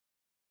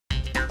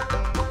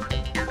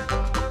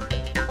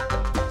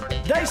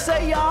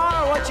say you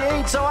are what you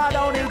eat, so I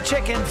don't eat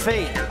chicken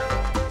feet.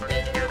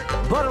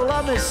 But I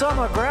love me some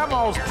of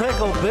Grandma's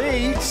pickled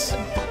beets.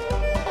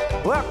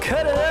 Well,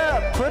 cut it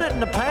up, put it in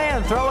the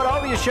pan, throw it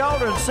over your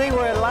shoulder and see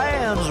where it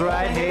lands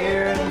right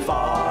here in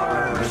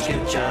Farmer's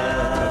Kitchen.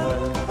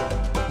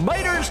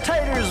 Maters,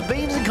 taters,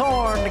 beans and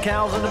corn, the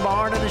cows in the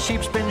barn and the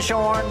sheep's been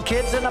shorn,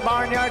 kids in the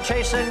barnyard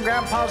chasing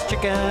Grandpa's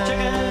chicken.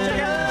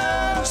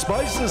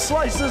 Spices,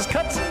 slices,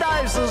 cuts and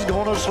dices,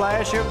 gonna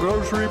slash your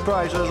grocery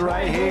prices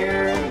right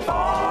here in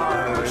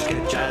Farmer's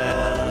Kitchen.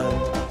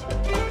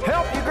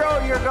 Help you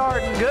grow your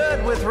garden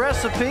good with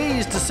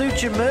recipes to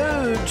suit your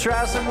mood.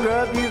 Try some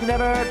grub you've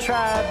never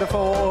tried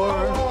before.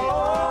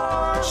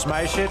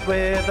 Smash it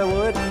with a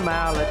wooden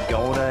mallet,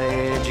 gonna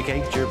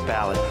educate your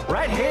palate.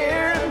 Right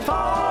here in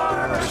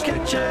Farmer's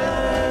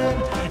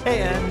Kitchen,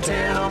 in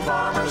Tim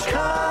Farmer's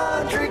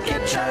Country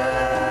Kitchen.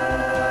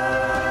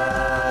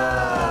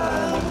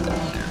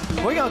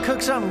 We're gonna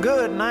cook something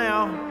good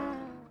now.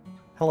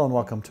 Hello and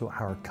welcome to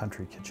our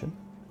country kitchen.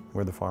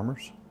 We're the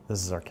farmers.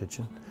 This is our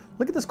kitchen.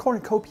 Look at this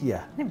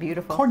cornucopia. Isn't it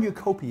beautiful?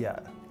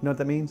 Cornucopia. You know what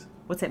that means?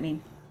 What's that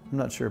mean? I'm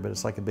not sure, but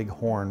it's like a big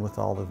horn with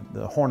all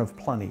the horn of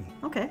plenty.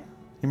 Okay.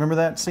 You remember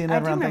that? Seeing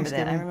that around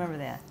Thanksgiving? I remember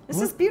that.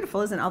 This is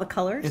beautiful, isn't it? All the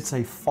colors. It's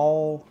a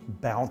fall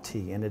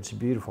bounty, and it's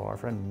beautiful. Our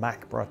friend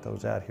Mac brought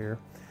those out here.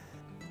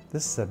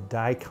 This is a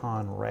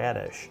daikon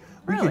radish.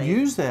 Really? We could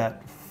use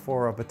that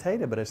for a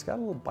potato, but it's got a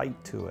little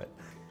bite to it.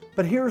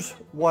 But here's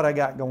what I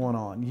got going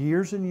on.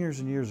 Years and years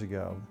and years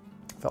ago,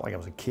 I felt like I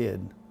was a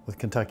kid with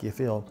Kentucky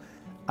Afield.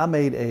 I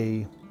made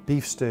a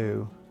beef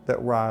stew that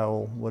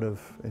Ryle would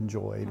have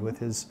enjoyed with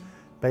his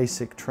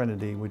basic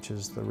trinity, which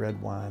is the red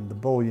wine, the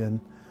bouillon,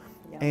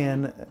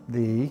 and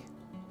the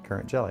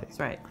currant jelly. That's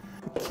right.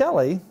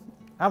 Kelly,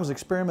 I was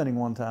experimenting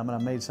one time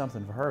and I made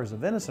something for her as a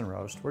venison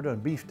roast. We're doing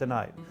beef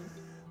tonight,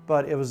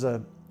 but it was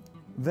a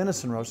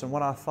venison roast, and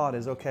what I thought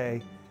is,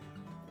 okay,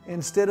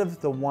 instead of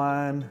the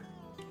wine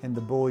and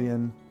the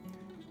bouillon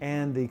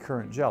and the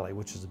currant jelly,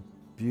 which is a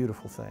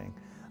beautiful thing,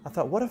 I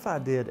thought, what if I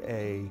did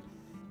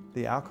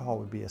the alcohol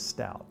would be a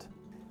stout,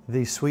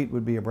 the sweet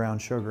would be a brown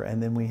sugar,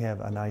 and then we have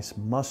a nice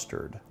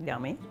mustard.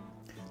 Yummy.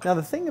 Now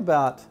the thing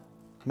about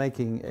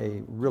making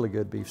a really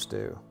good beef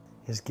stew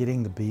is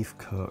getting the beef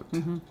cooked.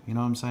 You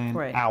know what I'm saying?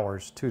 Right.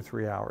 Hours,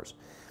 2-3 hours.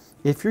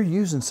 If you're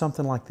using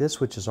something like this,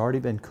 which has already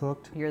been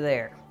cooked, You're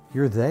there.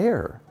 you're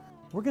there.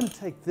 We're gonna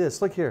take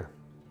this, look here.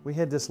 We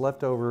had this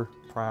leftover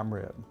prime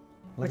rib.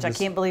 Look Which at I this.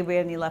 can't believe we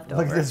had any left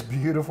over. Look at this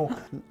beautiful.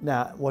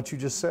 Now, what you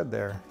just said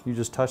there, you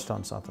just touched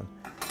on something.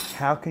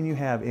 How can you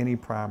have any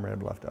prime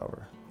rib left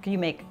over? Can you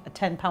make a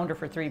 10-pounder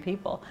for 3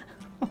 people?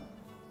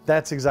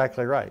 That's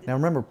exactly right. Now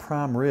remember,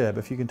 prime rib,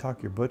 if you can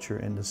talk your butcher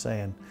into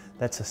saying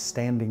that's a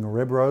standing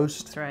rib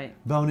roast. That's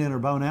right. Bone in or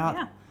bone out.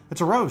 Yeah. It's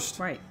a roast.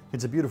 Right.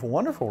 It's a beautiful,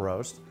 wonderful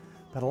roast,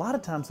 but a lot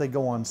of times they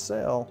go on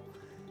sale,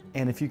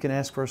 and if you can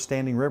ask for a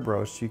standing rib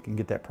roast, you can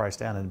get that price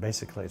down, and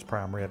basically it's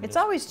prime rib. It's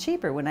always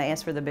cheaper when I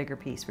ask for the bigger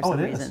piece for some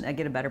it is. reason. I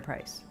get a better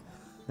price.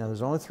 Now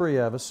there's only 3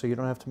 of us, so you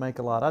don't have to make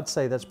a lot. I'd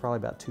say that's probably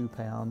about 2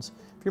 pounds.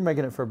 If you're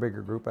making it for a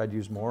bigger group, I'd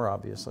use more,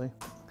 obviously.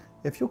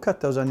 If you'll cut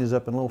those onions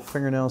up in little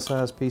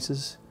fingernail-sized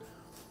pieces,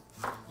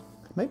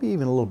 maybe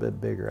even a little bit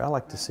bigger. I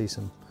like to see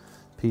some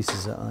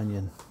pieces of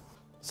onion.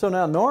 So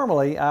now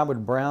normally I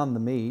would brown the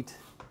meat,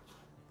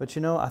 but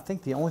you know, I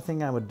think the only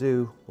thing I would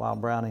do while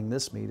browning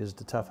this meat is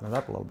to toughen it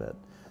up a little bit.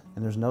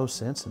 And there's no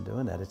sense in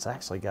doing that. It's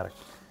actually got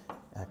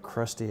a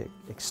crusty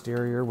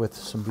exterior with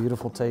some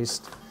beautiful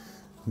taste.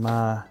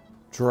 My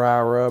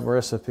dry rub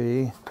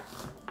recipe.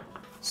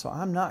 So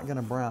I'm not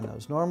gonna brown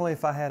those. Normally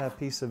if I had a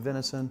piece of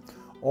venison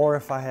or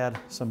if I had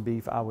some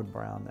beef, I would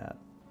brown that.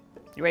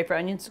 You ready for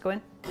onions to go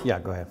in? Yeah,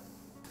 go ahead.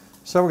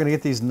 So we're gonna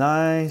get these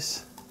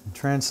nice and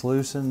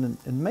translucent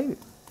and maybe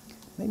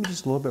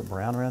just a little bit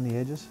brown around the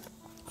edges.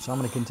 So I'm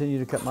gonna continue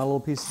to cut my little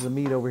pieces of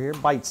meat over here,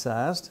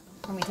 bite-sized.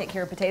 Let me take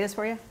care of potatoes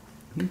for you.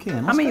 You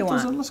can. How many you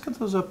want? Let's cut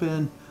those up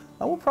in,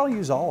 we'll probably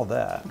use all of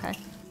that. Okay.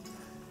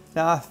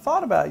 Now I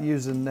thought about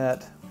using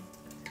that,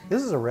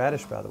 this is a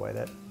radish by the way,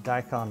 that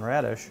daikon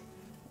radish.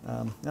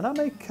 And I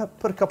may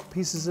put a couple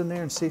pieces in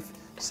there and see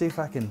if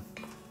I can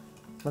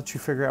let you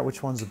figure out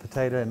which one's the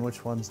potato and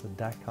which one's the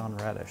daikon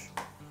radish.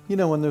 You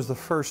know, when there's the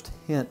first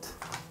hint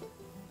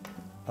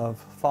of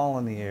fall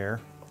in the air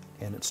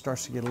and it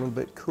starts to get a little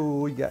bit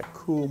cool, you got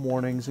cool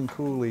mornings and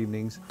cool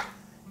evenings,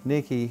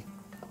 Nicki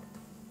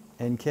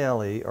and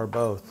Kelly are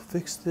both,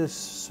 fix this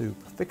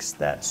soup, fix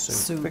that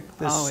soup, fix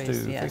this always,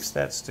 stew, yes. fix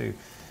that stew.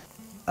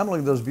 I'm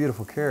looking at those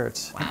beautiful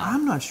carrots. Wow.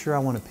 I'm not sure I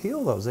want to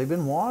peel those. They've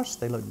been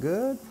washed, they look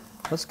good.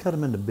 Let's cut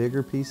them into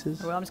bigger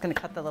pieces. Well, I'm just going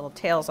to cut the little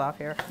tails off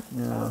here.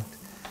 Yeah.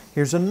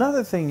 Here's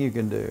another thing you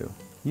can do.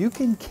 You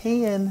can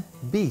can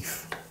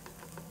beef.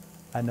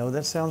 I know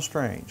that sounds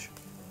strange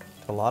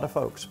to a lot of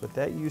folks, but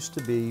that used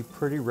to be a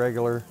pretty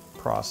regular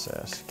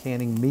process.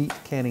 Canning meat,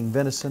 canning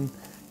venison,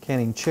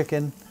 canning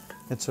chicken.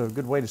 It's a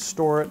good way to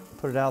store it,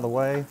 put it out of the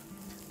way.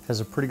 Has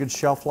a pretty good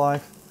shelf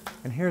life.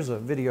 And here's a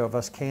video of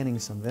us canning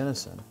some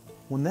venison.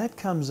 When that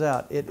comes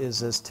out, it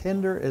is as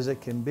tender as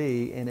it can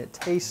be, and it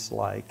tastes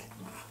like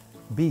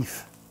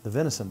beef, the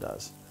venison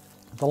does.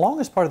 The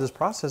longest part of this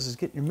process is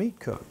getting your meat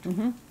cooked.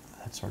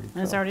 That's already cooked.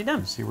 It's already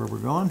done. You see where we're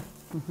going?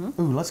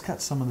 Ooh, let's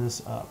cut some of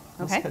this up.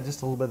 Let's Okay. cut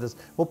just a little bit of this.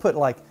 We'll cut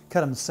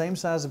them the same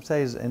size of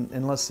potatoes,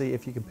 and let's see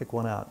if you can pick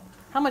one out.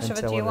 How much and of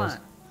it tell do you what it is.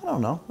 want? I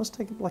don't know. Let's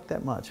take it like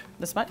that much.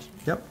 This much?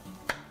 Yep.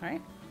 All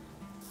right.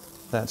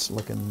 That's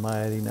looking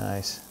mighty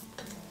nice.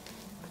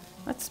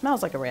 That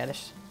smells like a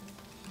radish.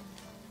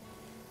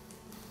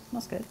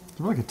 Smells good. It's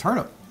like a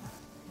turnip.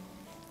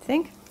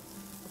 Think?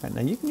 Right,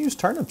 now you can use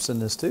turnips in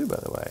this too, by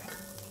the way.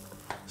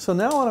 So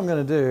now what I'm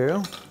going to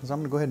do is I'm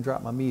going to go ahead and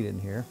drop my meat in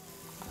here.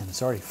 And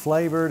it's already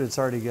flavored. It's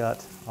already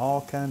got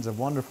all kinds of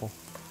wonderful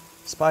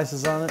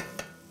spices on it.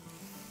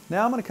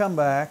 Now I'm going to come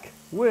back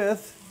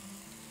with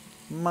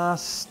my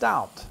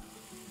stout.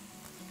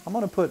 I'm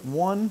going to put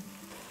one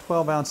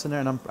 12-ounce in there,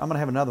 and I'm going to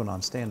have another one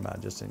on standby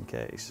just in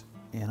case.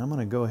 And I'm going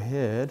to go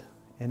ahead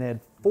and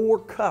add 4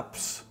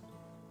 cups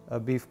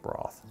of beef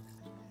broth.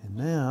 And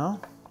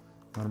now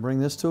I'm going to bring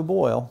this to a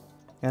boil.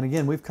 And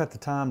again, we've cut the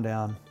time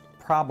down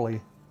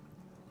probably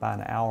by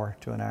an hour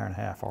to an hour and a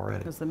half already.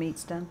 Because the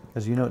meat's done?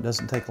 Because you know it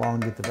doesn't take long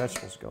to get the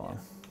vegetables going.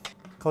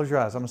 Close your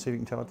eyes. I'm going to see if you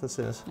can tell what this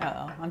is.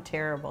 Uh-oh, I'm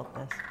terrible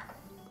at this.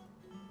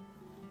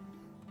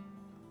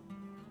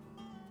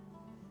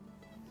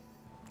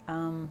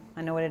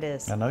 I know what it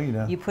is. I know you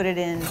know. You put it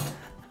in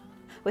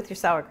with your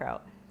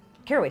sauerkraut.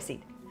 Caraway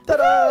seed.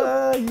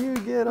 Ta-da! You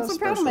get a I'm so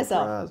proud of special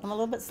myself. prize. I'm a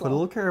little bit slow. Put a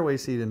little caraway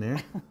seed in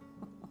there. I'm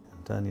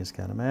telling you, it's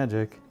kind of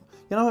magic.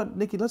 You know what,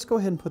 Nikki, let's go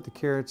ahead and put the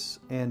carrots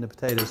and the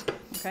potatoes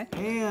Okay.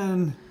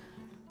 and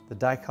the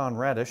daikon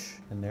radish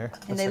in there.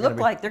 And they look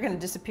like they're going to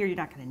disappear. You're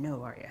not going to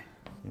know, are you?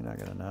 You're not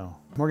going to know.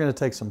 We're going to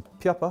take some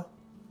pepper.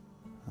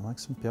 I like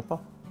some pepper.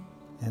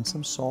 And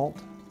some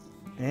salt.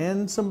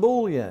 And some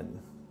bouillon.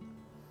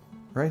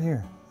 Right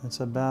here. That's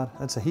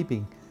a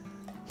heaping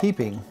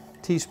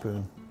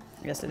teaspoon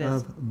Yes, it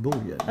is. of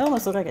bouillon. That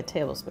almost looked like a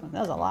tablespoon. That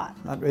was a lot.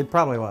 It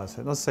probably was.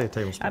 Let's say a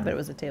tablespoon. I bet it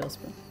was a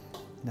tablespoon.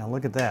 Now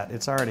look at that.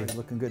 It's already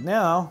looking good.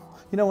 Now,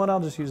 you know what? I'll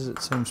just use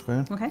the same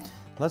spoon. Okay.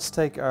 Let's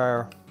take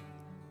our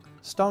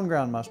stone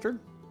ground mustard.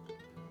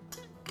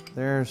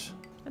 There's,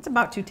 That's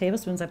about 2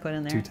 tablespoons I put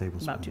in there. 2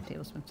 tablespoons. About 2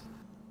 tablespoons.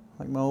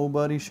 like my old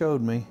buddy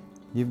showed me,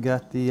 you've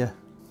got the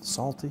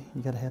salty,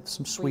 you got to have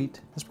some sweet.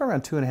 That's probably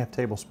around 2.5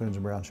 tablespoons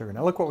of brown sugar.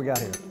 Now look what we got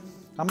here.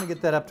 I'm going to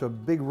get that up to a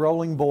big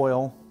rolling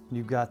boil.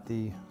 You've got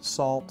the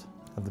salt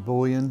of the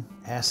bouillon,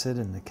 acid,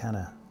 and the kind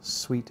of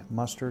sweet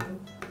mustard.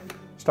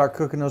 Start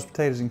cooking those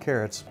potatoes and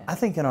carrots. I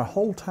think in our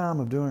whole time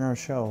of doing our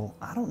show,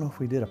 I don't know if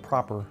we did a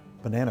proper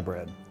banana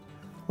bread,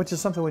 which is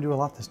something we do a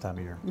lot this time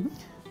of year.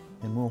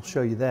 And we'll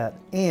show you that.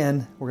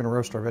 And we're going to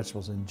roast our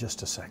vegetables in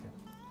just a second.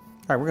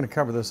 All right, we're going to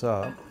cover this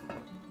up.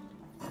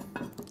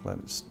 Let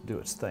it do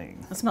its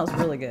thing. That smells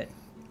really good.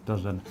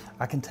 Doesn't it?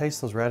 I can taste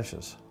those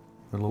radishes.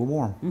 They're a little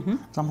warm.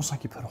 It's almost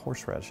like you put a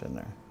horseradish in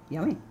there.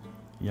 Yummy.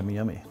 Yummy,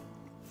 yummy.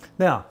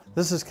 Now,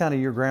 this is kind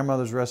of your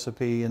grandmother's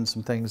recipe and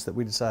some things that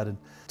we decided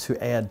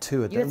to add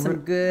to it. You had some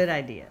good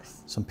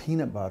ideas. Some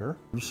peanut butter,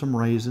 some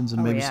raisins,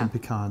 and maybe yeah. some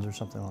pecans or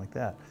something like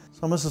that.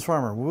 So, Mrs.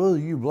 Farmer, will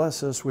you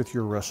bless us with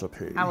your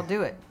recipe? I will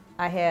do it.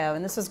 I have,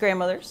 and this is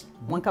grandmother's,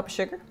 1 cup of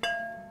sugar.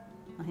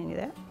 I'll hand you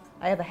that.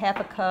 I have a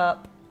 1/2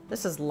 cup.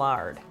 This is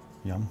lard.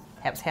 Yum.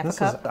 That's half This a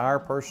cup. is our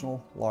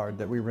personal lard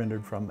that we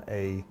rendered from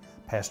a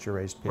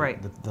pasture-raised pig,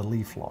 Right. the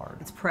leaf lard.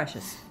 It's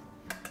precious.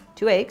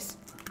 2 eggs.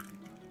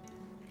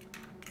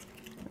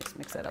 Let's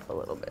mix that up a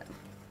little bit.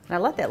 And I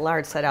let that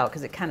lard set out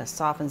because it kind of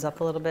softens up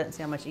a little bit and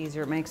see how much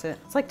easier it makes it.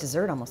 It's like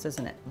dessert almost,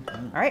 isn't it?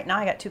 All right, now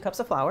I got 2 cups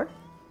of flour.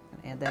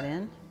 I'm gonna add that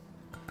in.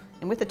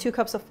 And with the 2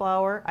 cups of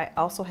flour, I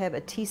also have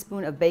a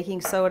teaspoon of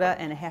baking soda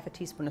and a 1/2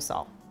 teaspoon of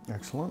salt.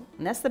 Excellent.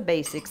 And that's the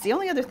basics. The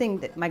only other thing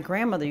that my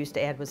grandmother used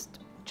to add was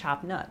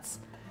chopped nuts.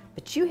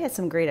 But you had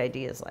some great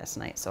ideas last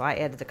night, so I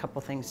added a couple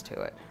things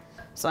to it.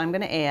 So I'm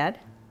gonna add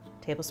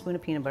a tablespoon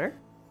of peanut butter.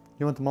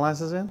 You want the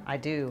molasses in? I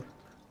do.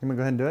 You want to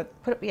go ahead and do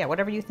it? Put, yeah,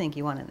 whatever you think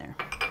you want in there.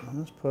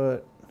 Let's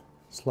put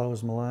slow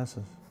as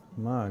molasses.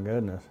 My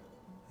goodness.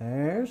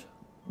 There's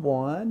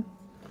 1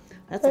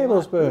 That's a lot.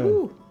 tablespoon.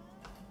 Ooh.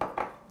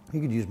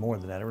 You could use more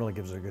than that. It really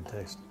gives it a good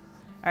taste.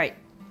 All right,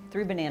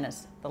 3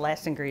 bananas, the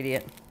last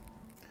ingredient.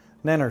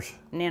 Nanners.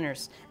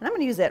 Nanners. And I'm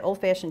gonna use that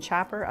old-fashioned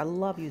chopper. I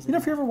love using You know,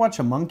 that. if you ever watch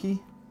a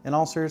monkey, in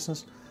all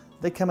seriousness,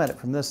 they come at it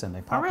from this end.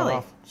 They pop really? it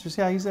off. Did you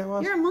see how easy that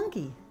was? You're a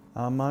monkey.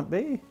 I might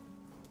be.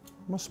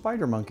 I'm a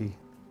spider monkey.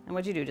 And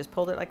what'd you do, just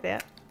pulled it like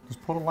that?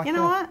 Just put it like that. You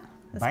know what?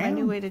 That's my Bam.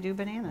 new way to do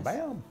bananas.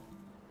 Bam.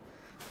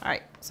 All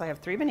right, so I have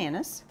 3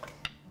 bananas.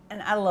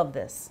 And I love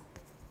this.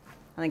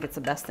 I think it's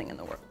the best thing in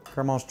the world.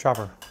 Grandma's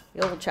chopper.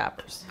 The old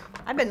choppers.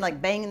 I've been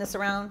like banging this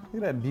around.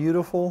 Look at that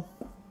beautiful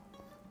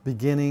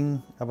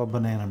beginning of a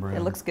banana bread.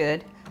 It looks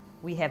good.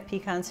 We have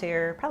pecans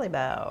here, probably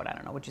about, I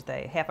don't know, what'd you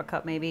say, 1/2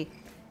 cup maybe.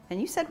 And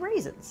you said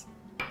raisins.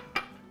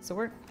 So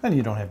we're, And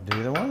you don't have to do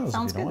either one of those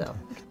Sounds if you don't good,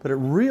 want to. But it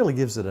really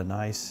gives it a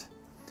nice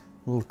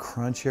little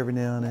crunch every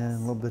now and then, a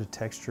little bit of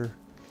texture.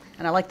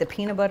 and I like the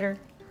peanut butter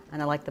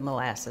and I like the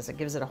molasses. It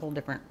gives it a whole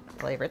different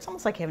flavor. It's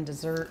almost like having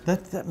dessert.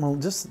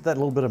 Just that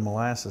little bit of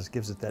molasses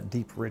gives it that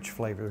deep, rich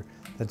flavor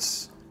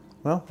that's,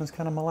 well, that's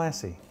kind of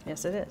molassy.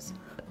 Yes, it is.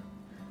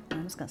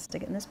 just gonna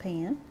stick it in this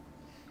pan.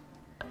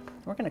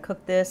 We're gonna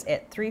cook this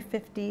at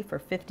 350 for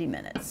 50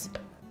 minutes.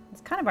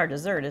 It's kind of our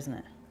dessert, isn't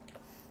it?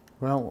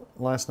 Well,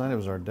 last night it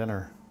was our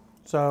dinner.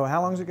 So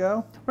how long does it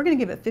go? We're gonna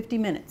give it 50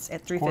 minutes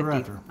at 350. Quarter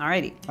after.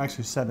 Alrighty.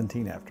 Actually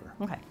 17 after.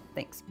 Okay,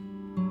 thanks.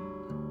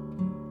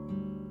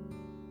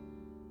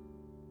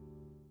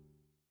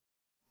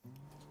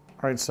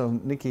 All right, so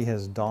Nicki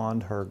has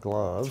donned her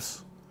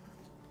gloves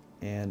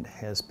and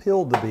has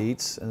peeled the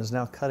beets and is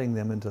now cutting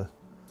them into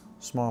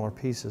smaller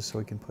pieces so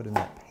we can put in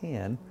that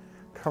pan.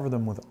 Cover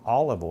them with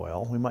olive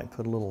oil. We might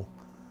put a little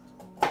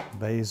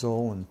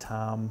basil and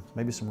thyme,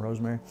 maybe some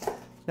rosemary.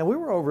 Now we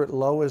were over at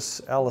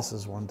Lois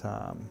Ellis's one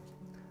time,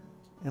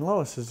 and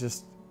Lois is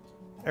just,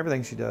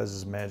 everything she does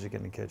is magic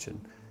in the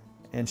kitchen.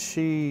 And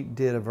she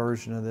did a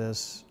version of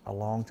this a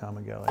long time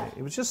ago.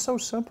 It was just so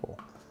simple.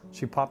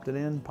 She popped it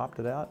in, popped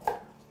it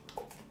out,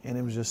 and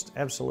it was just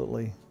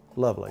absolutely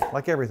lovely,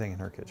 like everything in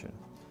her kitchen.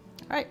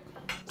 All right.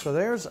 So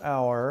there's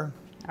our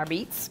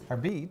beets. Our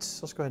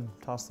beets. Let's go ahead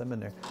and toss them in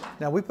there.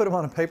 Now we put them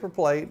on a paper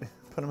plate,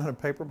 put them in a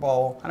paper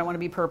bowl. I don't want to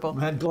be purple.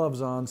 I had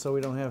gloves on so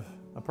we don't have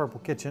a purple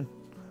kitchen.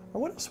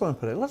 Or what else do we want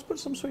to put in? Let's put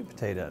some sweet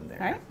potato in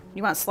there. All right.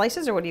 You want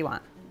slices or what do you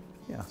want?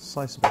 Yeah,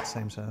 slice about the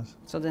same size.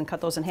 So then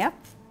cut those in half.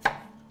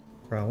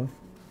 Probably.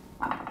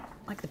 I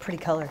like the pretty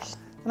colors.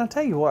 And I'll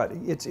tell you what,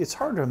 it's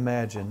hard to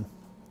imagine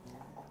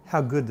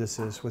how good this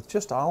is with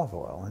just olive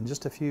oil and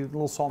just a few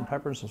little salt and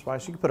pepper and some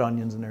spice. You can put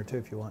onions in there too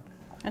if you want.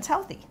 It's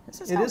healthy.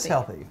 This is healthy. It is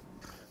healthy.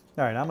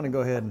 All right, I'm going to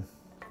go ahead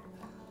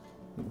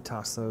and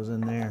toss those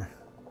in there.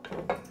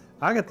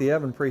 I got the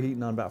oven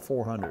preheating on about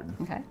 400.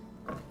 Okay.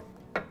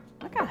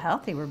 Look how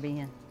healthy we're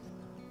being. A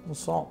little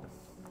salt,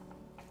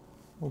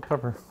 a little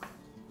pepper.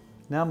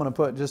 Now I'm going to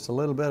put just a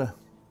little bit of,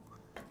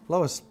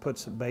 Lois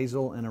puts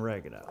basil and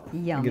oregano.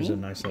 Yummy. It gives it a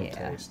nice little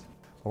taste.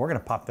 Well, we're going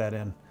to pop that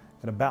in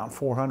at about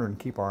 400 and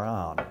keep our eye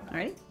on it. All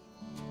right.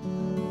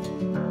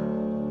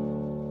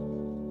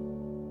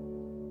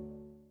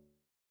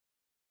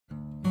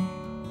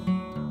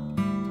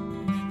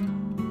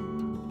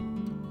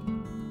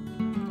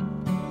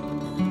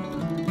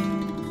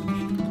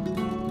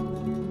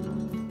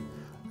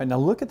 All right, now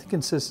look at the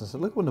consistency.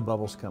 Look when the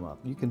bubbles come up.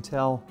 You can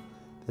tell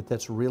that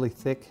that's really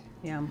thick.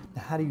 Yeah.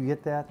 Now, how do you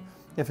get that?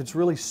 If it's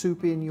really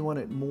soupy and you want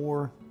it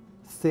more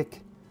thick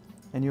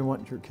and you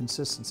want your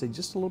consistency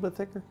just a little bit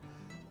thicker,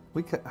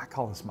 I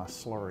call this my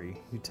slurry.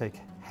 You take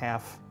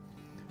half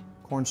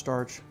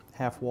cornstarch,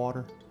 half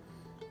water,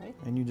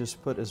 and you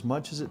just put as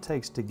much as it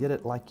takes to get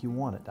it like you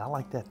want it. I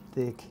like that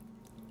thick.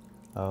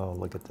 Oh,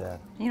 look at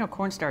that. You know,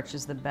 cornstarch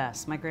is the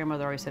best. My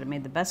grandmother always said it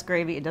made the best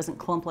gravy. It doesn't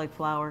clump like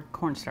flour.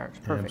 Cornstarch,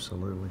 perfect.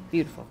 Absolutely.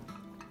 Beautiful.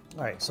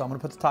 All right, so I'm gonna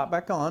put the top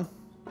back on.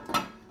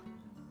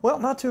 Well,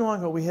 not too long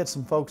ago, we had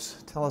some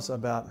folks tell us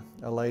about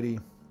a lady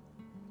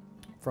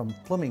from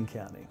Fleming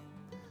County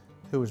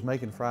who was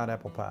making fried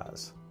apple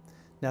pies.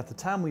 Now, at the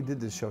time we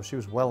did this show, she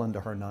was well into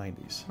her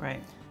 90s.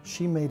 Right.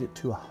 She made it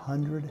to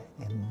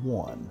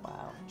 101.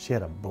 Wow. She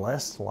had a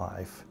blessed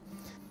life.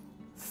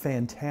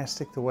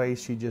 Fantastic the way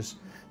she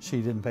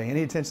didn't pay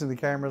any attention to the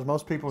cameras.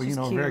 Most people, She's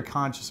are cute. very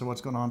conscious of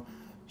what's going on.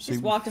 She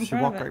walked in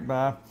front of it. right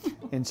by,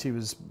 and she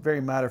was very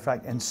matter of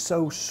fact and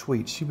so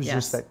sweet. She was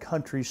just that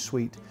country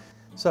sweet.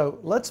 So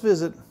let's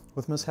visit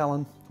with Miss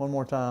Helen one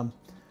more time.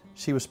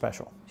 She was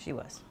special. She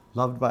was.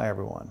 Loved by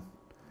everyone.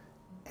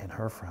 And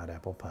her fried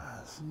apple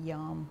pies.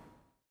 Yum.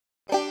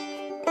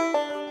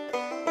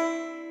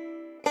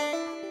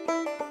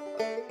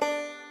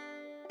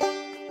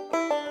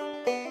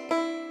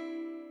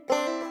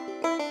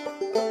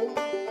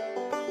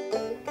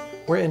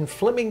 We're in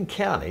Fleming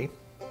County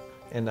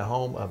in the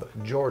home of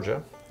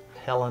Georgia,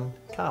 Helen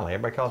Conley.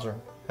 Everybody calls her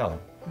Helen,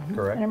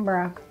 correct? And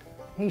Brock,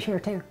 he's here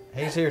too.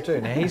 He's here too.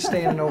 Now he's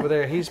standing over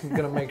there. He's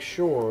going to make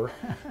sure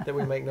that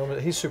we make no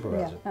mistake. He's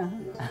supervisor.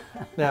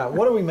 Now,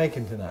 what are we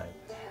making tonight?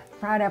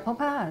 Fried apple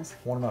pies.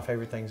 One of my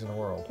favorite things in the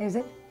world. Is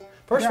it?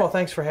 First of all,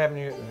 thanks for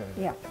having us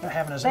in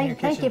your kitchen.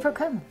 Thank you for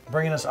coming.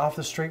 Bringing us off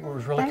the street where it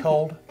was really Thank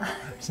cold.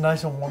 It's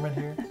nice and warm in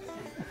here.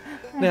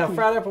 Now,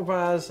 fried apple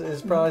pies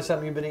is probably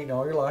something you've been eating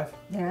all your life.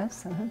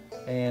 Yes.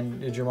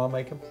 And did your mom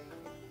make them?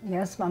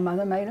 Yes, my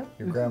mother made them.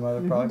 Your grandmother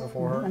probably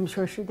before her? I'm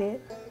sure she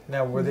did.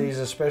 Now, were these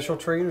a special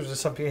treat, or is this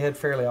something you had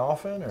fairly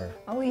often, or?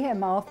 Oh, we have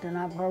them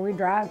often. We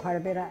dry quite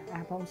a bit of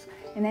apples.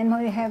 And then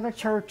when we have a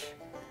church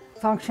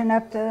function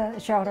up the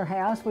shelter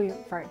house, we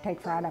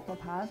take fried apple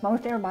pies.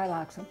 Most everybody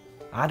likes them.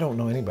 I don't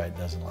know anybody that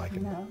doesn't like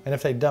them. No. And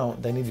if they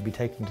don't, they need to be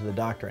taken to the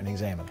doctor and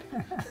examined.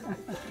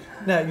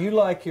 Now, you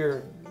like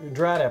your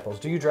dried apples.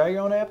 Do you dry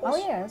your own apples?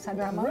 Oh, yes, I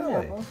dry my own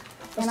Really? apples.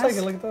 Let's And take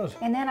a look at those.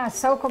 And then I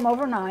soak them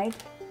overnight.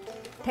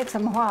 Takes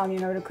them a while,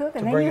 to cook.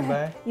 And then bring 'em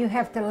back? you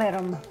have to let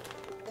them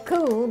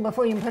cool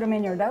before you can put them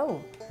in your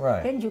dough.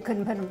 Right. Then you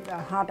couldn't put a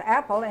hot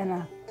apple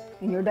in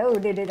your dough.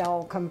 Did it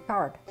all come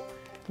apart?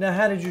 Now,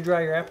 how did you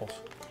dry your apples?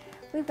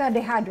 We've got a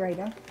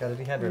dehydrator. Got a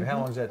dehydrator. How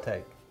long does that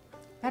take?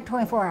 About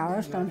 24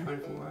 hours, don't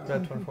it?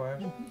 About 24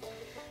 hours?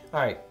 All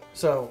right,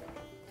 so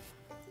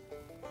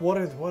What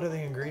are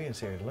the ingredients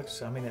here? It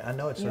looks, I mean, I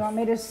know it's You want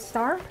me to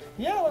start?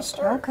 Yeah, let's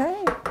start.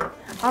 Okay.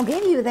 I'll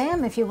give you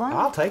them if you want.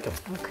 I'll take them.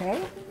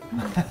 Okay.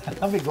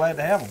 I'll be glad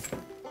to have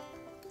them.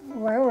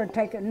 Well, we're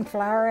taking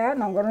flour out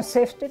and I'm going to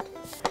sift it.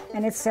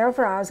 And it's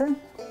self-rising.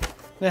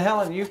 Now,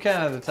 Helen, you're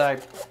kind of the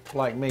type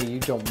like me. You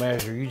don't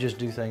measure. You just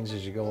do things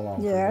as you go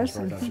along. Yes,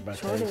 For the most part, don't you, about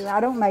sure do. taste? I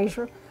don't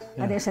measure.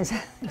 Yeah. I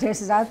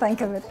just as I think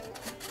of it.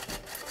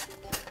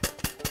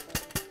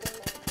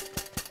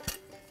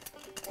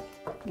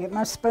 Get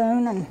my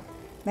spoon and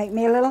make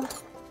me a little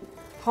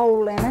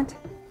hole in it.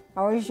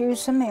 Always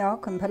use some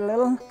milk and put a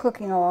little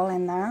cooking oil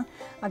in there.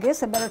 I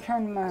guess I better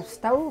turn my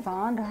stove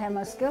on to have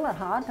my skillet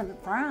hot and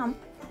fry them.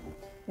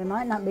 They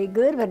might not be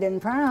good if I didn't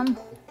fry them.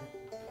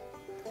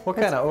 What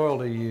kind of oil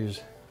do you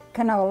use?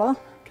 Canola.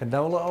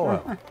 Canola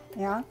oil.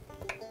 Yeah,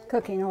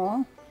 cooking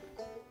oil.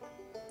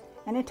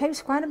 And it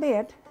takes quite a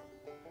bit.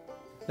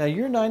 Now,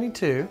 you're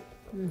 92.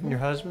 Your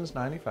husband's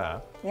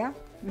 95. Yeah.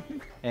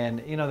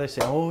 And, you know, they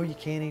say, oh, you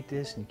can't eat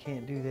this, and you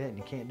can't do that, and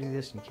you can't do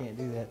this, and you can't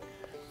do that.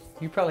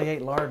 You probably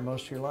ate lard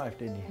most of your life,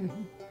 didn't you?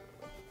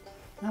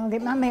 I'll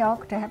get my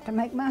milk to have to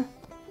make my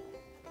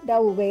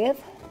dough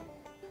with.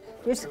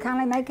 Just to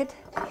kind of make it,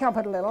 help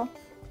it a little.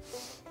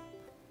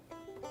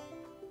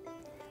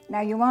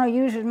 Now you want to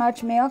use as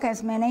much milk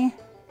as many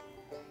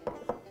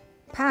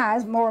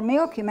pies. More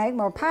milk you make,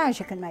 more pies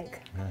you can make.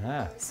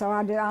 So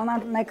I'll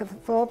not make a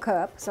full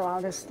cup, so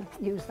I'll just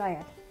use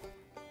that.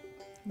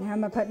 Now I'm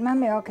going to put my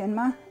milk in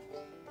my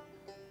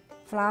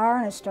flour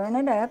and stirring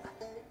it up.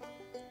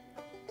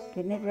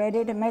 Getting it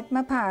ready to make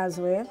my pies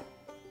with.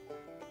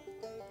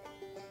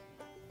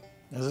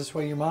 Is this the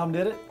way your mom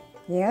did it?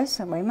 Yes,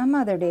 the way my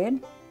mother did.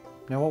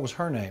 Now, what was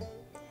her name?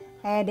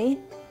 Addie.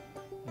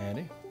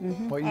 Addie?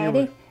 What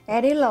year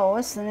Addie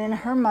Lois, and then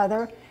her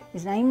mother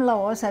is named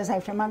Lois, as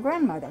after my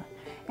grandmother.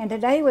 And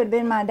today would have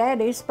been my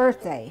daddy's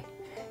birthday,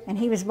 and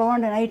he was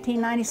born in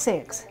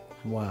 1896,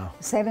 Wow.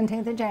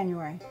 17th of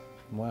January.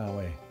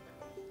 Wow.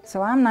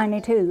 So I'm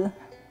 92.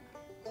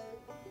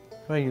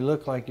 Well, you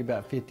look like you're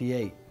about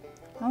 58.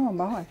 Oh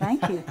boy,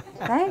 thank you,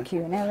 thank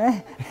you.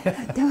 Now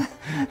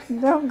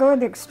don't go to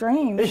the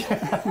extremes.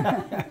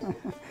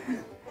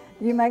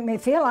 You make me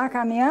feel like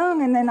I'm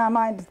young, and then I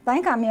might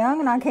think I'm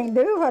young, and I can't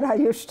do what I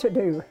used to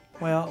do.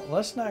 Well,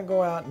 let's not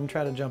go out and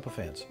try to jump a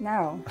fence.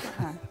 No.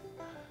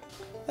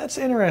 That's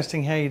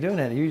interesting how you're doing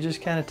that. You're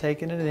just kind of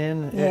taking it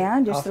in.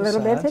 Yeah, just off a the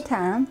little bit at a sides.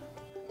 time.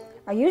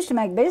 I used to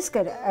make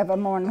biscuit of a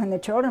morning when the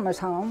children was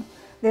home,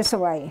 this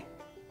way.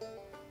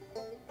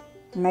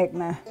 Make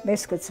my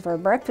biscuits for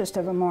breakfast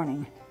of a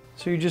morning.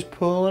 So you're just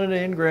pulling it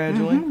in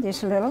gradually.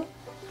 Just a little,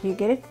 till you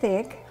get it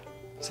thick.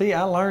 See,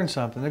 I learned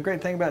something. The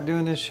great thing about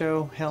doing this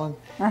show, Helen,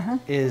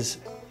 is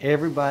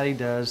everybody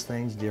does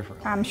things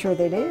differently. I'm sure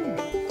they do.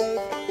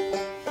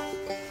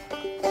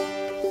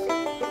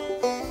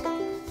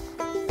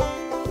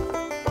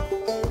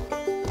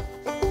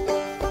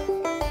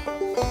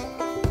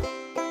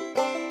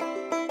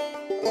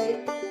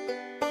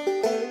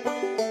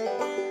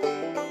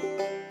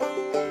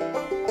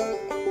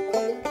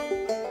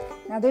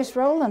 Now this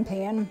rolling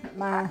pin,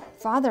 my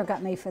father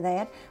got me for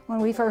that when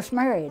we first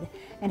married,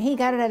 and he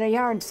got it at a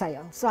yard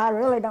sale, so I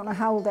really don't know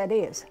how old that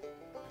is.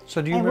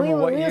 So do you And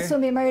remember what year? we'll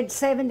soon be married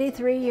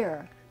 73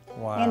 years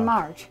Wow. in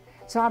March,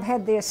 so I've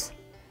had this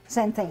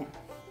since then.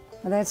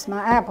 Well, that's my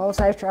apples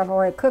after I've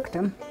already cooked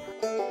them.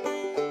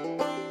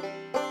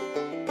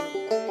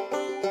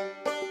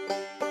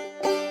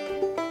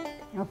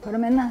 I'll put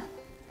them in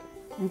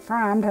and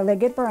fry them till they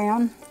get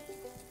brown.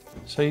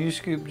 So you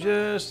scoop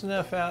just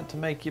enough out to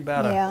make you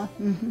about Yeah.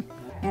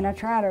 And I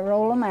try to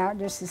roll them out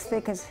just as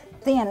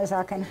thin as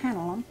I can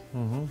handle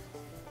them.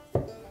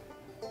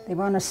 They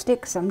want to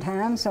stick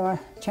sometimes, so I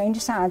change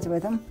sides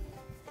with them.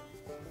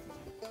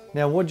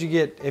 Now, what'd you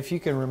get, if you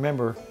can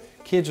remember,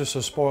 kids are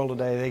so spoiled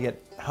today, they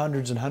get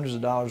hundreds and hundreds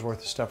of dollars worth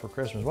of stuff for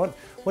Christmas. What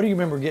do you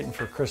remember getting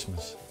for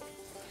Christmas?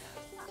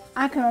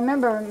 I can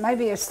remember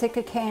maybe a stick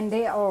of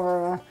candy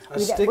or... A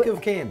stick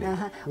of candy?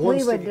 One We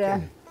stick would of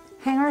candy.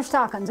 hang our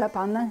stockings up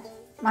on the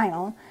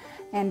mantle,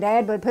 and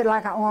Dad would put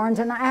like an orange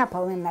and an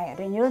apple in that,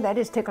 and you know, that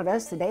just tickled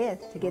us to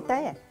death to get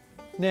that.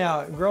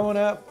 Now, growing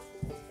up,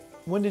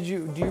 do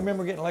you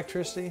remember getting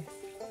electricity?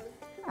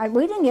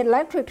 We didn't get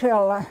electric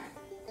till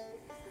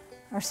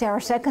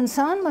our second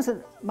son was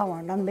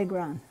born on the big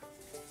run.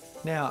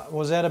 Now,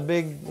 was that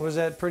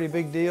a pretty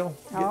big deal?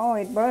 Oh,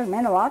 it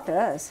meant a lot to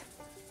us.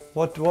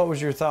 What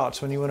was your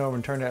thoughts when you went over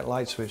and turned that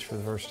light switch for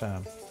the first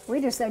time?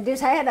 We just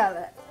had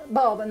a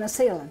bulb in the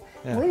ceiling.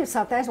 Yeah. We just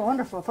thought that's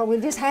wonderful, for we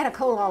just had a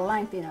coal oil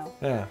lamp, you know.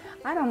 Yeah,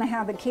 I don't know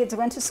how the kids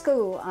went to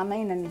school,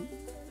 and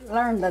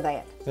learned by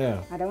that.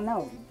 yeah. I don't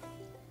know.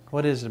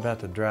 What is it about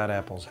the dried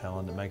apples,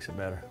 Helen, that makes it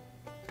better?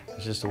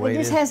 It's just the way It it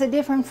just is? has a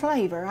different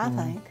flavor, I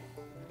think.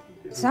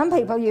 Some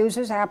people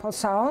uses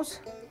applesauce,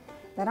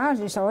 but I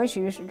just always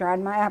use dried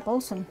my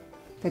apples and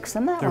fix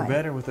them that They're way.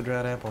 better with the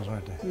dried apples,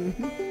 aren't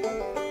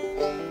they?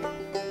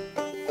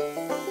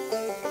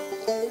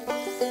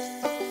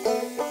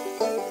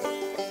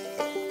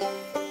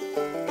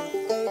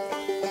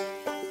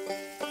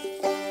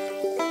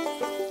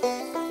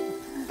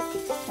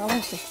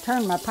 have to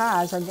turn my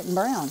pies, they're getting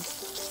brown.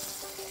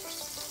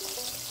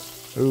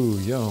 Ooh,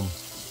 yum.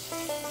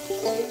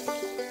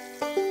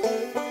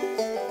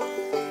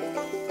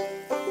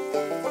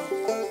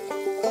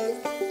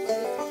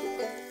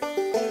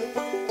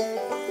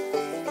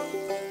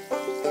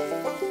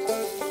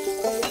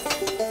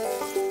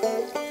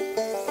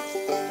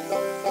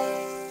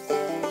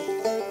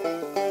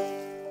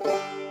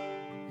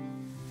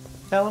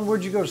 Helen,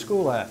 where'd you go to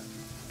school at?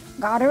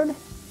 Goddard.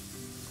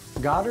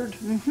 Goddard?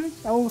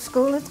 The old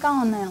school is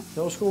gone now.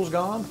 The old school's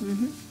gone?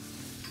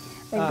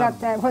 They've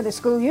got that where the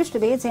school used to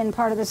be. It's in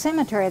part of the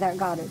cemetery that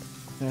Goddard.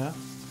 Yeah.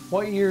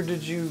 What year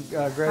did you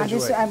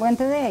graduate? I went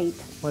to the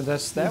 8th. Well,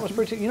 that was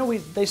pretty. You know,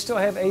 they still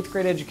have 8th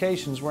grade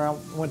educations where I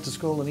went to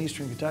school in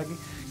Eastern Kentucky,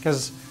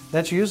 because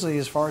that's usually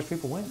as far as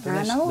people went.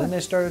 Then they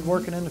started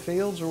working in the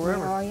fields or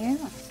wherever. Oh yeah.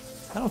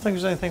 I don't think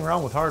there's anything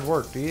wrong with hard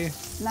work, do you?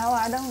 No,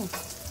 I don't.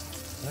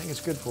 I think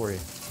it's good for you.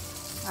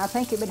 I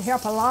think it would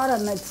help a lot of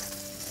them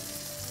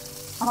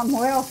that's on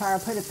welfare,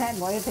 put it that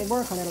way, if they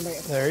work a little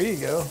bit. There you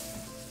go.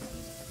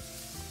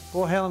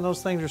 Boy, Helen,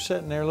 those things are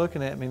sitting there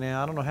looking at me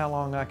now. I don't know how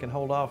long I can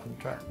hold off and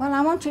try. Well, I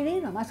want you to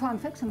eat them. That's what I'm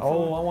fixing for.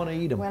 Oh, I want to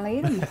eat them. Well,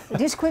 eat them.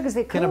 Just quick as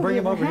they cool. Can I bring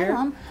them over here?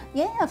 Them.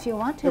 Yeah, if you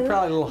want to. They're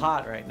probably a little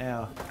hot right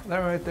now. That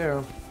right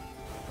there.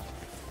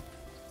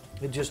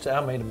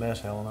 I made a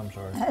mess, Helen, I'm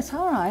sorry. That's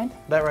all right.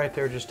 That right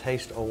there just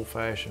tastes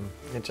old-fashioned.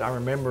 I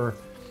remember,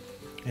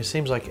 it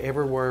seems like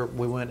everywhere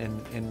we went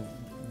in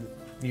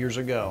years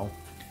ago,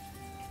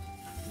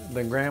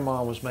 the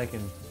grandma was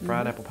making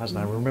fried apple pies, and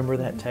I remember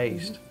that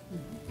taste.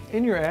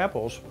 In your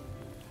apples,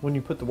 when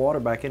you put the water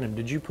back in them,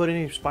 did you put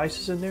any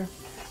spices in there?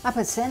 I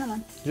put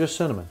cinnamon. Just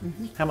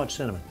cinnamon. How much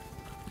cinnamon?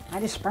 I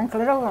just sprinkle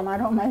it over them. I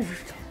don't measure.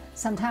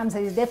 Sometimes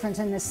there's a difference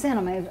in the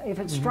cinnamon. If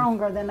it's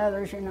stronger than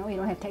others, you know, you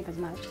don't have to take as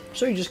much.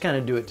 So you just kind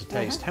of do it to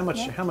taste. How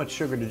much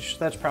sugar did you?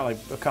 That's probably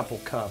a couple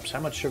cups. How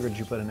much sugar did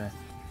you put in there?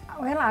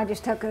 Well, I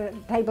just took a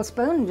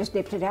tablespoon and just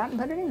dipped it out and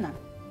put it in there.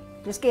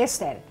 Just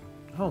guessed at it.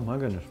 Oh my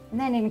goodness. And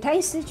then you can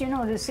taste it, you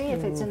know, to see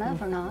if it's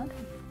enough or not.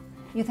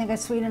 You think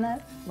that's sweet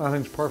enough? I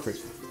think it's perfect.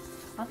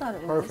 I thought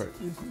it was. Perfect.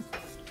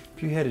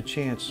 If you had a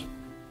chance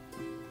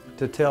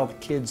to tell the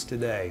kids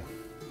today,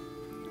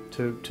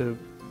 to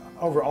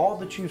over all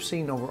that you've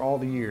seen over all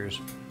the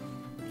years,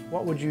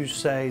 what would you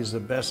say is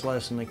the best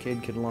lesson a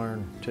kid could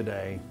learn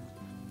today?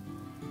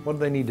 What do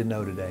they need to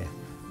know today?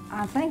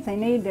 I think they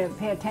need to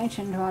pay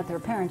attention to what their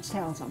parents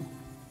tells them.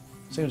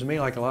 Seems to me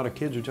like a lot of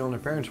kids are telling their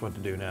parents what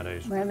to do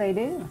nowadays. Well, they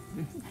do.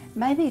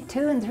 Maybe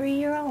 2- and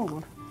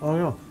 3-year-old. Oh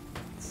yeah.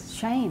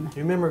 Shame.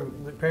 You remember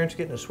the parents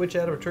getting a switch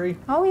out of a tree?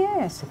 Oh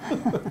yes.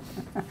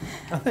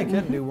 I think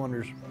that'd do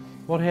wonders.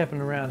 What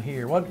happened around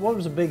here? What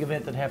was a big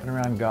event that happened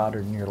around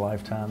Goddard in your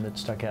lifetime that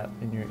stuck out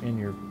in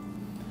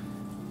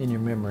your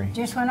memory?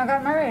 Just when I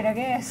got married, I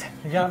guess.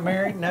 You got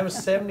married, and that was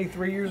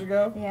 73 years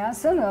ago? Yeah,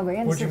 soon will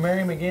be. Would you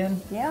marry him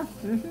again? Yeah.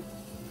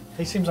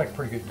 He seems like a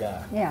pretty good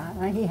guy.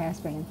 Yeah, he has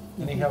been.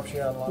 And he helps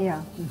you out a lot?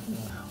 Yeah.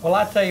 Well,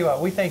 I tell you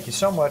what, we thank you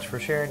so much for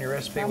sharing your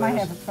recipe I with might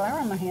us. have a flower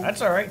on my hand.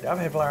 That's all right. I've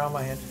had flour on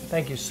my hand.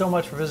 Thank you so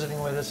much for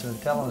visiting with us and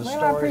telling us Well,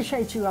 stories. I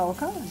appreciate you all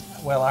coming.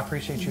 Well, I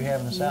appreciate you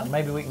having us out.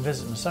 Maybe we can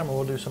visit in the summer.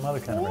 We'll do some other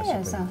kind of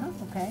recipe.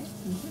 Yes, okay.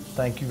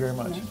 Thank you very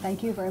much.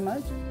 Thank you very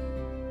much.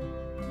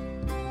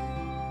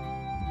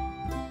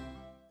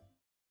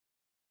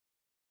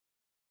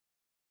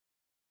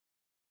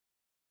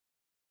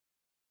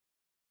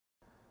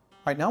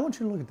 All right, now I want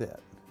you to look at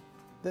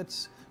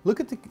that. Look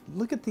at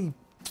the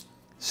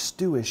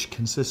stewish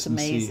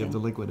consistency of the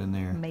liquid in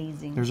there.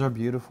 Amazing. There's our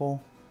beets,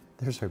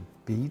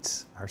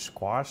 our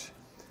squash,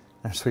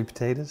 our sweet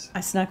potatoes.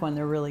 I snuck one.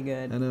 They're really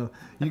good. I know.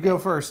 You go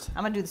first.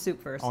 I'm gonna do the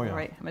soup first. Oh, yeah. All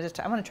right. I'm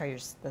gonna try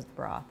the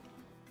broth.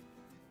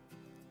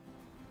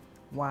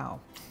 Wow.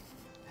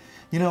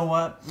 You know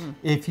what?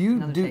 If you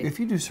taste.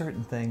 do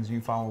certain things,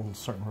 you follow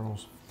certain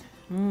rules,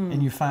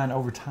 and you find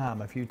over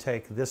time, if you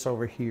take this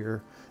over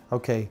here,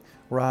 okay,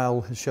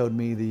 Ryle has showed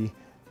me the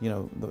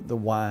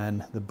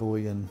wine, the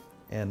bouillon,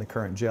 and the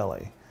currant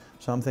jelly.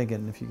 So I'm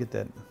thinking if you get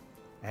that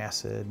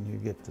acid and you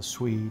get the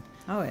sweet,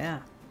 Oh yeah.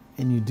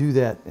 and you do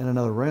that in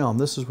another realm,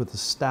 this is with the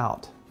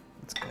stout.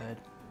 It's good.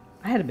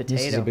 I had a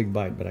potato. This is a big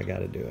bite, but I got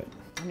to do it.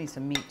 I need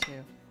some meat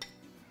too.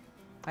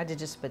 I did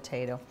just a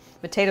potato.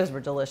 Potatoes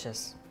were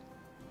delicious.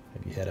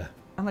 Have you had a?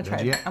 I'm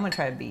gonna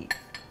try a beet.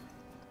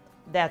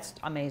 That's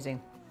amazing.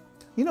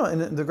 You know,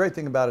 and the great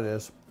thing about it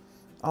is,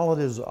 all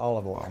it is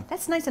olive oil.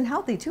 That's nice and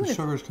healthy too. The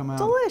sugars come out.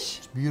 Delish.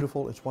 It's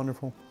beautiful. It's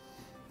wonderful.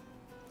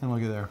 And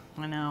look at there.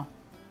 I know.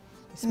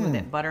 You smooth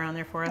that butter on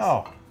there for us.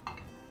 Oh.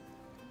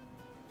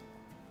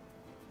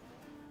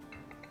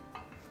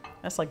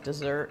 That's like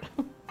dessert.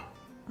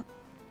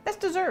 That's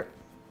dessert.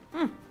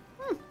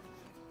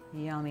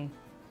 Yummy.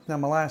 Now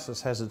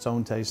molasses has its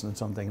own taste and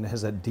its own thing, and it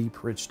has that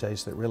deep, rich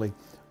taste that really,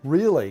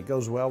 really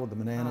goes well with the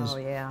bananas. Oh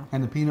yeah.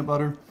 And the peanut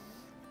butter.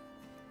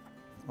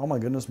 Oh my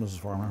goodness, Mrs.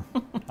 Farmer.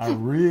 I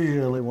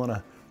really want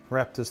to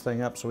wrap this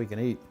thing up so we can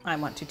eat. I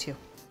want to too.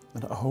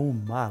 And oh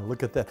my,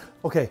 look at that.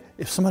 Okay,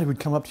 if somebody would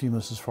come up to you,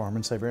 Mrs. Farmer,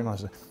 and say very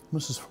nicely,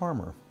 Mrs.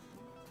 Farmer,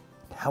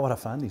 How would I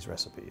find these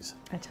recipes?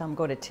 I tell them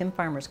go to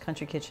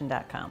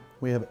timfarmerscountrykitchen.com.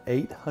 We have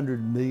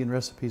 800 million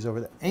recipes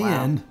over there.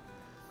 Wow. And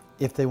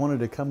if they wanted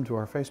to come to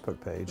our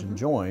Facebook page and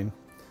join,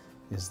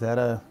 is that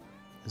a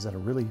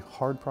really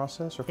hard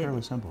process or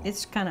fairly simple?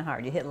 It's kind of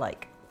hard. You hit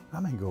like. I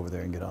may go over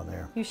there and get on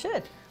there. You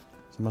should.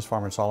 So Miss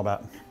Farmer, it's all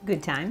about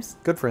Good times.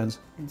 good friends.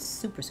 And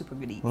super, super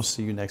good eats. We'll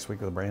see you next week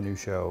with a brand new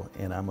show,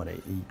 and I'm going to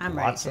eat I'm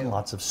ready lots and to.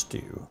 lots of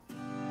stew.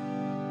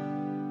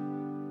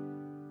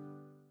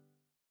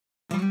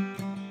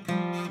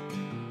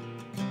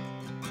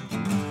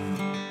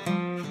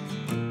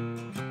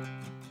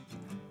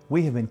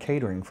 We have been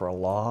catering for a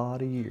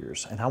lot of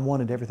years, and I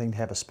wanted everything to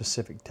have a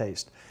specific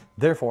taste.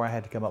 Therefore, I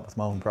had to come up with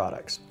my own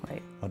products.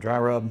 Right. A dry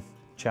rub,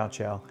 chow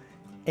chow,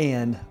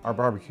 and our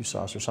barbecue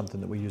sauce are something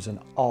that we use in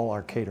all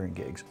our catering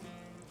gigs.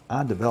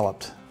 I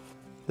developed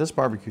this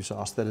barbecue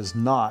sauce that is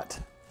not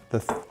the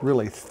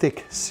really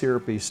thick,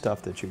 syrupy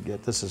stuff that you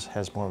get. This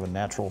has more of a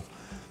natural,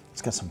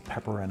 it's got some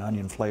pepper and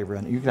onion flavor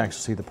in it. You can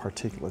actually see the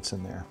particulates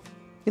in there.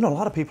 You know, a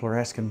lot of people are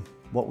asking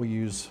what we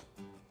use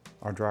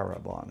our dry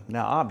rub on.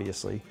 Now,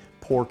 obviously,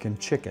 pork and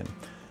chicken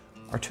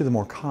are two of the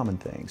more common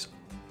things.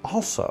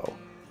 Also,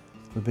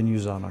 we've been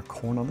using on our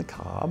corn on the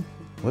cob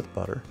with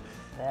butter.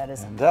 That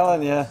is. I'm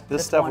telling you, this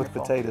That's stuff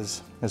wonderful. with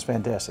potatoes is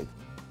fantastic.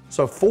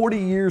 So 40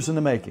 years in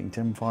the making,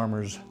 Tim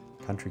Farmer's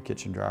Country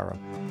Kitchen Dry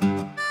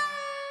Rub.